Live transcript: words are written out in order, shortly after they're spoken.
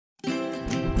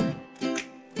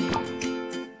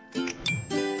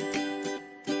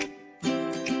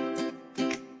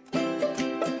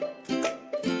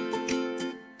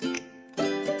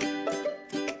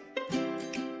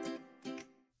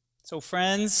So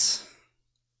friends,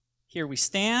 here we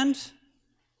stand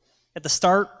at the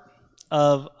start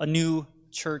of a new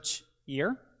church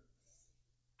year.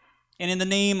 And in the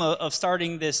name of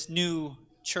starting this new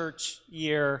church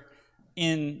year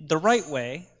in the right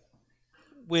way,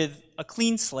 with a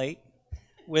clean slate,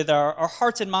 with our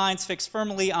hearts and minds fixed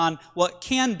firmly on what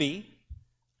can be,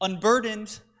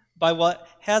 unburdened by what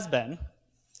has been,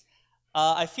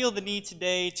 I feel the need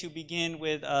today to begin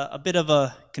with a bit of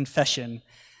a confession.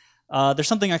 There's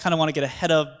something I kind of want to get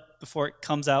ahead of before it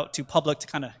comes out to public to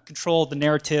kind of control the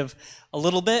narrative a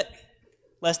little bit,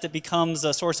 lest it becomes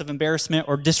a source of embarrassment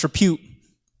or disrepute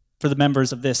for the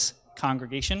members of this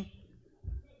congregation.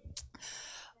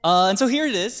 And so here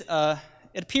it is.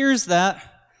 It appears that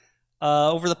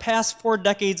over the past 4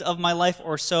 decades of my life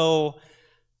or so,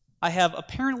 I have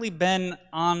apparently been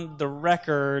on the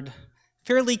record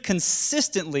fairly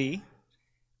consistently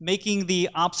making the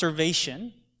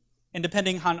observation, and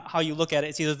depending on how you look at it,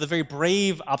 it's either the very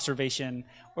brave observation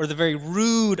or the very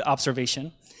rude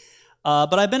observation.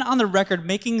 But I've been on the record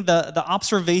making the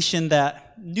observation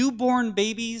that newborn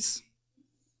babies,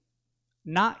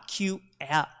 not cute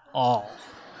at all.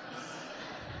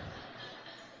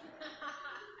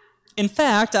 In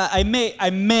fact, I might,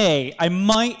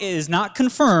 it is not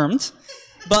confirmed,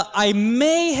 but I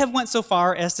may have went so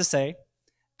far as to say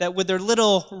that with their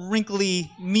little wrinkly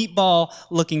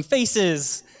meatball-looking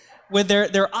faces, with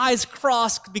their eyes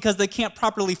crossed because they can't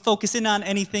properly focus in on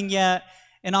anything yet,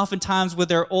 and oftentimes with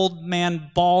their old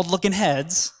man bald-looking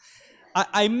heads,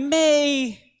 I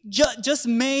may, just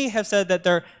may have said that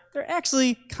they're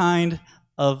actually kind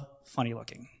of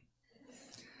funny-looking.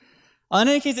 In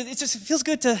any case, it just feels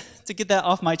good to get that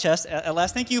off my chest at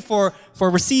last. Thank you for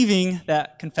receiving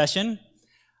that confession.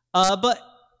 But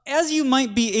as you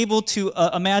might be able to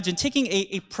imagine, taking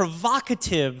a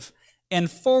provocative and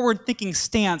forward-thinking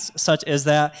stance such as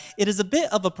that, it is a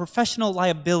bit of a professional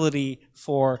liability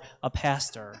for a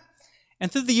pastor.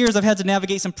 And through the years, I've had to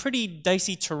navigate some pretty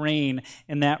dicey terrain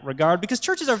in that regard because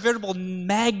churches are veritable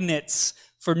magnets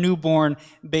for newborn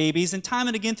babies. And time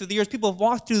and again through the years, people have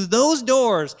walked through those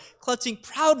doors,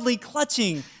 proudly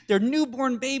clutching their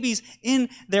newborn babies in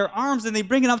their arms, and they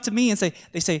bring it up to me and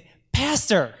they say,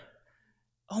 "Pastor,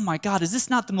 oh my God, is this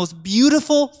not the most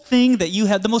beautiful thing that you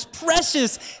have, the most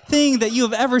precious thing that you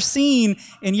have ever seen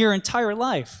in your entire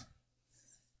life?"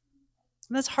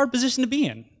 And that's a hard position to be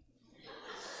in.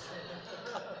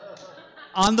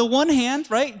 On the one hand,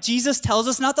 right, Jesus tells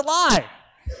us not to lie.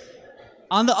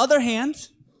 On the other hand,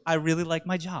 I really like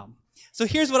my job. So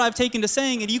here's what I've taken to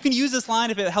saying, and you can use this line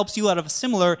if it helps you out of a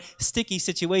similar sticky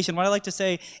situation. What I like to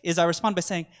say is I respond by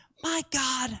saying, "My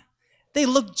God, they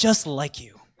look just like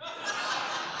you."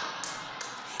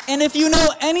 And if you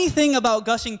know anything about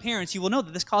gushing parents, you will know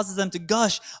that this causes them to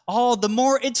gush all the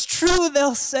more. It's true,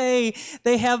 they'll say,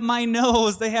 "They have my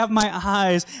nose, they have my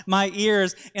eyes, my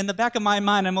ears." In the back of my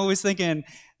mind, I'm always thinking,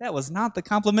 that was not the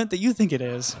compliment that you think it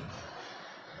is.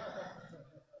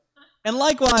 And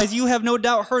likewise, you have no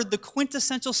doubt heard the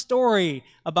quintessential story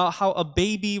about how a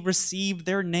baby received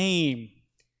their name.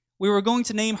 We were going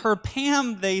to name her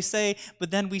Pam, they say, but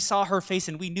then we saw her face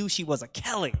and we knew she was a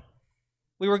Kelly.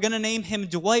 We were going to name him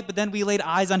Dwight, but then we laid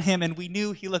eyes on him and we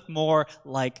knew he looked more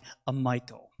like a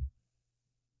Michael.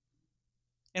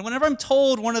 And whenever I'm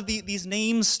told one of these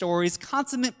name stories,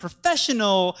 consummate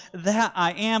professional that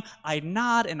I am, I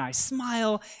nod and I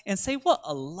smile and say, what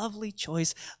a lovely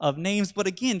choice of names. But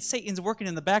again, Satan's working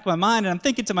in the back of my mind, and I'm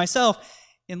thinking to myself,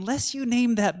 unless you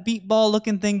name that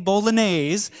beatball-looking thing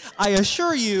Bolognese, I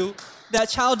assure you that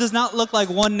child does not look like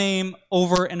one name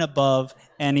over and above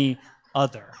any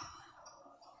other.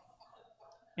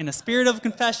 In a spirit of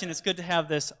confession, it's good to have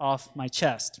this off my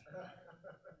chest.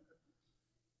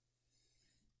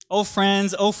 Oh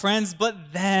friends, but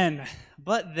then,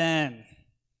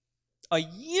 a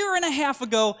year and a half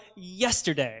ago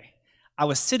yesterday, I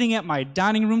was sitting at my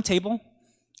dining room table.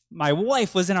 My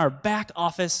wife was in our back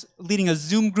office leading a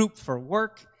Zoom group for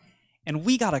work, and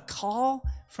we got a call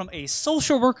from a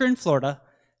social worker in Florida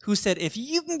who said, if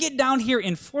you can get down here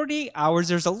in 48 hours,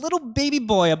 there's a little baby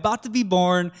boy about to be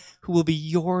born who will be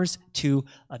yours to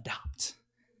adopt.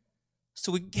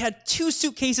 So we had 2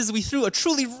 suitcases. We threw a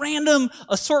truly random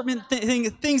assortment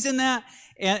things in that,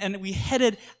 and we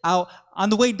headed out. On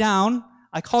the way down,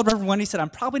 I called Reverend Wendy, said, I'm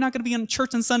probably not going to be in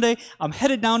church on Sunday. I'm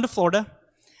headed down to Florida.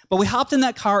 But we hopped in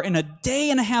that car, and a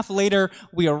day and a half later,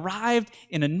 we arrived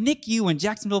in a NICU in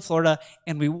Jacksonville, Florida,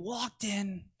 and we walked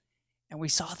in, and we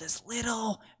saw this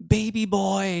little baby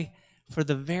boy for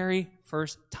the very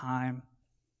first time.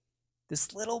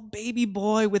 This little baby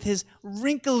boy with his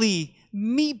wrinkly,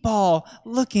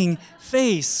 meatball-looking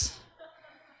face.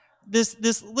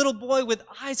 this little boy with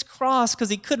eyes crossed because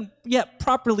he couldn't yet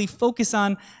properly focus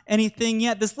on anything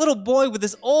yet. This little boy with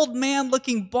this old man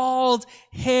looking bald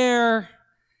hair.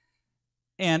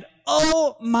 And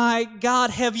oh my God,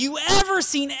 have you ever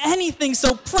seen anything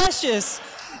so precious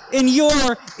in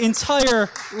your entire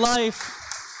life?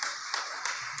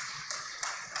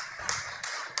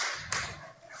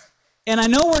 And I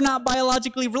know we're not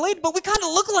biologically related, but we kind of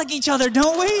look like each other,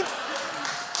 don't we?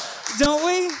 Don't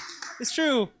we? It's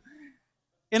true.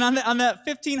 And on that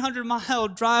 1,500-mile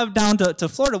drive down to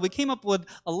Florida, we came up with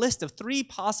a list of 3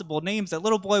 possible names. That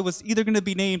little boy was either going to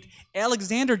be named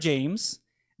Alexander James,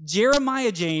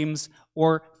 Jeremiah James,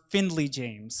 or Findley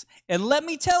James. And let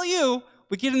me tell you,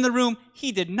 we get in the room,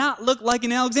 he did not look like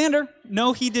an Alexander.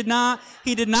 No, he did not.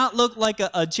 He did not look like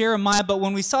a Jeremiah, but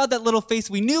when we saw that little face,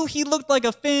 we knew he looked like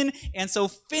a Finn, and so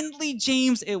Findley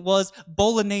James it was.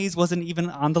 Bolognese wasn't even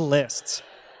on the list.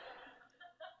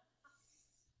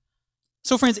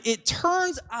 So friends, it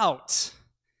turns out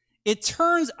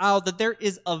that there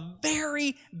is a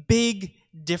very big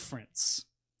difference.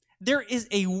 There is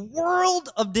a world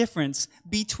of difference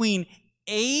between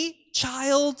a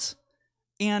child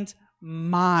and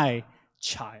my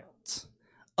child.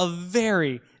 A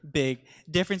very big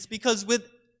difference, because with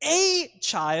a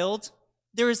child,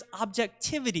 there is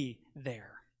objectivity there.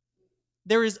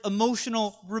 There is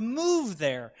emotional remove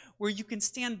there, where you can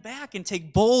stand back and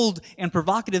take bold and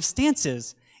provocative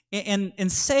stances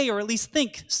and say, or at least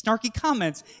think, snarky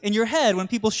comments in your head when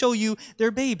people show you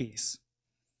their babies.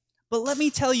 But let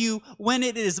me tell you, when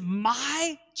it is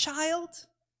my child,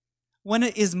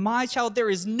 there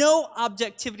is no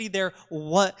objectivity there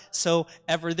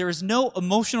whatsoever. There is no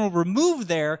emotional remove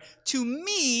there. To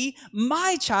me,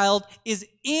 my child is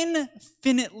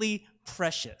infinitely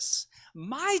precious.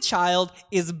 My child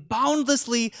is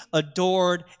boundlessly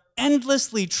adored,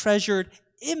 endlessly treasured,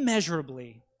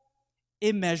 immeasurably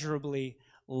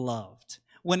loved.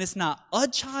 When it's not a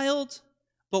child,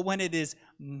 but when it is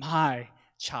my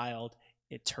child,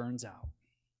 it turns out.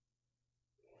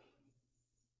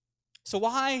 So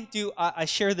why do I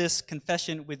share this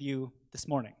confession with you this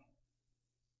morning?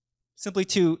 Simply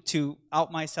to out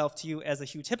myself to you as a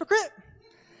huge hypocrite?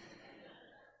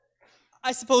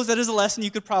 I suppose that is a lesson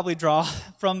you could probably draw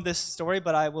from this story,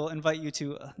 but I will invite you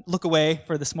to look away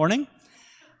for this morning.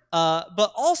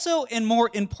 But also, and more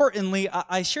importantly,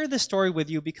 I share this story with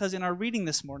you because in our reading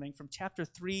this morning from chapter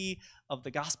 3 of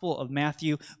the Gospel of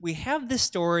Matthew, we have this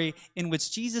story in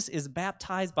which Jesus is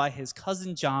baptized by his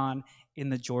cousin John in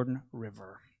the Jordan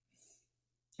River.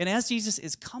 And as Jesus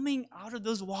is coming out of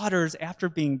those waters after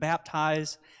being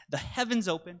baptized, the heavens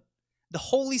open, the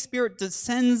Holy Spirit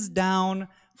descends down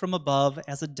from above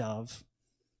as a dove,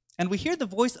 and we hear the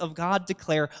voice of God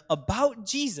declare about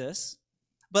Jesus,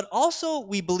 but also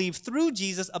we believe through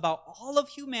Jesus about all of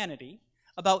humanity,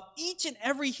 about each and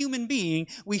every human being.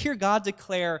 We hear God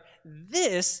declare,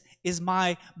 "This is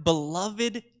my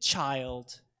beloved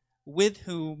child with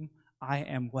whom I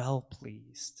am well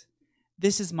pleased."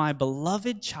 This is my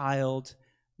beloved child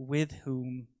with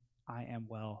whom I am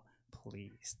well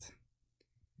pleased.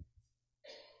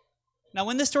 Now,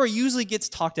 when this story usually gets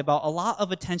talked about, a lot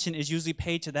of attention is usually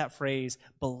paid to that phrase,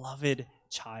 beloved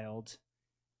child.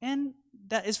 And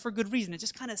that is for good reason. It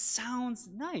just kind of sounds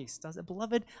nice, does it?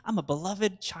 Beloved, I'm a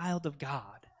beloved child of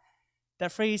God.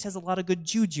 That phrase has a lot of good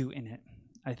juju in it,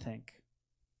 I think.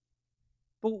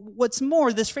 But what's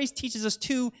more, this phrase teaches us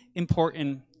 2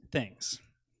 important things.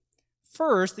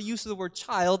 First, the use of the word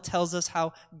child tells us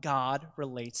how God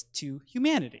relates to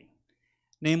humanity.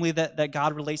 Namely, that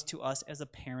God relates to us as a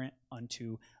parent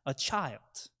unto a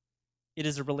child. It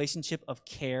is a relationship of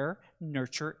care,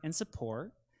 nurture, and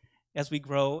support as we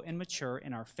grow and mature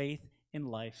in our faith, in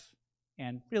life,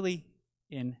 and really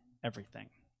in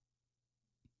everything.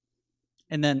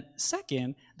 And then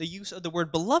second, the use of the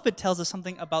word beloved tells us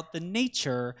something about the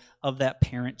nature of that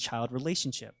parent-child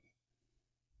relationship.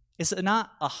 It's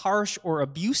not a harsh or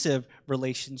abusive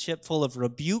relationship full of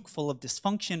rebuke, full of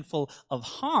dysfunction, full of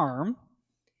harm.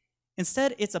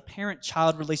 Instead, it's a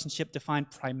parent-child relationship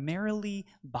defined primarily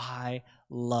by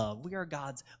love. We are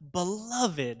God's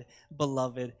beloved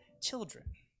children.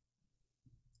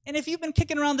 And if you've been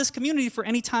kicking around this community for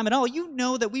any time at all, you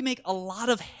know that we make a lot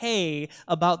of hay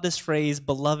about this phrase,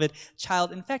 beloved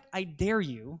child. In fact, I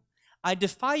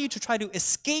defy you to try to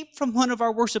escape from one of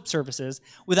our worship services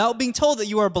without being told that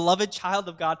you are a beloved child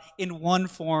of God in one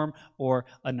form or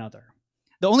another.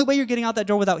 The only way you're getting out that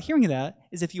door without hearing that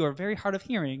is if you are very hard of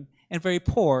hearing and very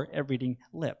poor at reading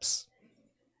lips.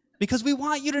 Because we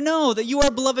want you to know that you are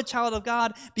a beloved child of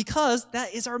God, because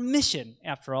that is our mission,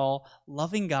 after all.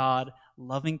 Loving God,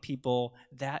 loving people,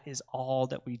 that is all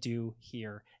that we do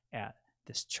here at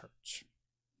this church.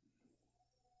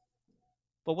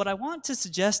 But what I want to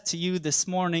suggest to you this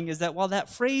morning is that while that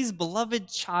phrase, beloved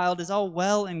child, is all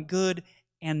well and good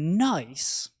and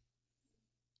nice,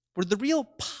 where the real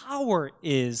power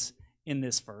is in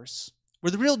this verse,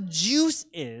 where the real juice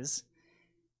is,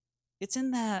 it's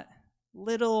in that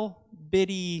little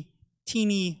bitty,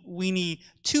 teeny weeny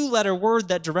two-letter word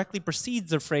that directly precedes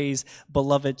the phrase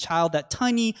beloved child, that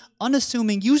tiny,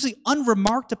 unassuming, usually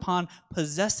unremarked upon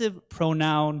possessive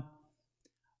pronoun,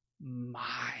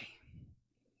 my.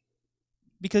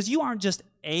 Because you aren't just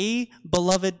a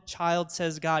beloved child,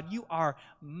 says God, you are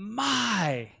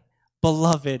my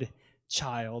beloved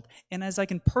child. And as I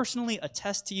can personally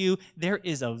attest to you, there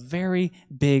is a very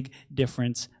big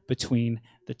difference between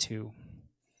the two.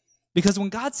 Because when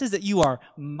God says that you are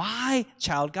my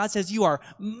child, God says you are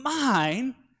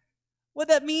mine, what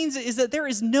that means is that there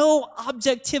is no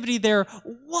objectivity there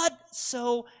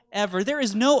whatsoever. There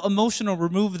is no emotional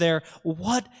remove there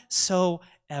whatsoever.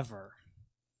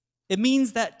 It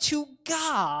means that to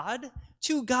God,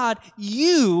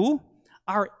 you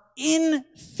are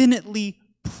infinitely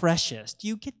precious. Do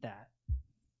you get that?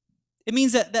 It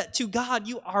means that to God,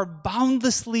 you are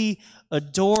boundlessly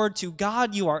adored. To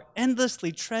God, you are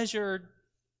endlessly treasured.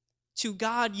 To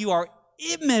God, you are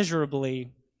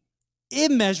immeasurably,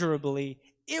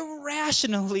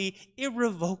 irrationally,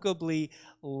 irrevocably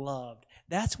loved.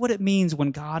 That's what it means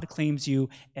when God claims you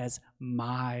as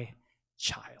my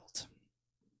child.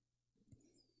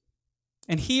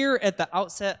 And here at the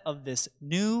outset of this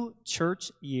new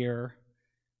church year,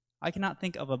 I cannot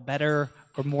think of a better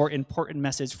or more important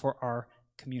message for our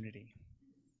community.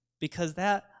 Because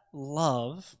that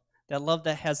love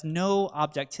that has no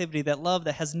objectivity, that love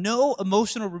that has no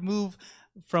emotional remove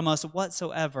from us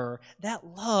whatsoever, that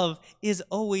love is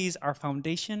always our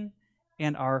foundation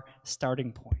and our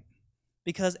starting point.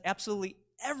 Because absolutely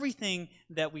everything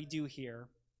that we do here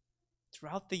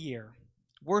throughout the year,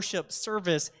 worship,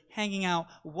 service, hanging out,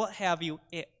 what have you,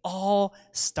 it all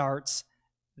starts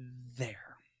there.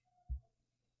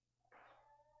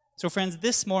 So friends,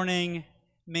 this morning,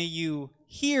 may you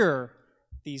hear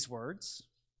these words.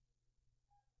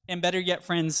 And better yet,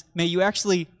 friends, may you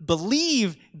actually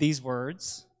believe these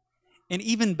words. And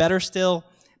even better still,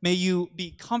 may you be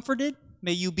comforted,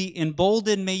 may you be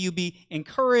emboldened, may you be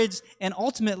encouraged, and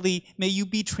ultimately, may you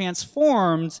be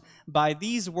transformed by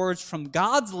these words from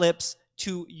God's lips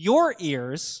to your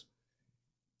ears.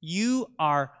 You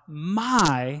are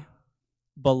my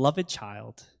beloved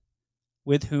child,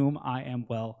 with whom I am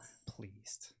well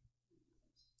pleased.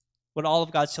 Would all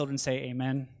of God's children say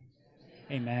amen?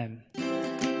 Amen.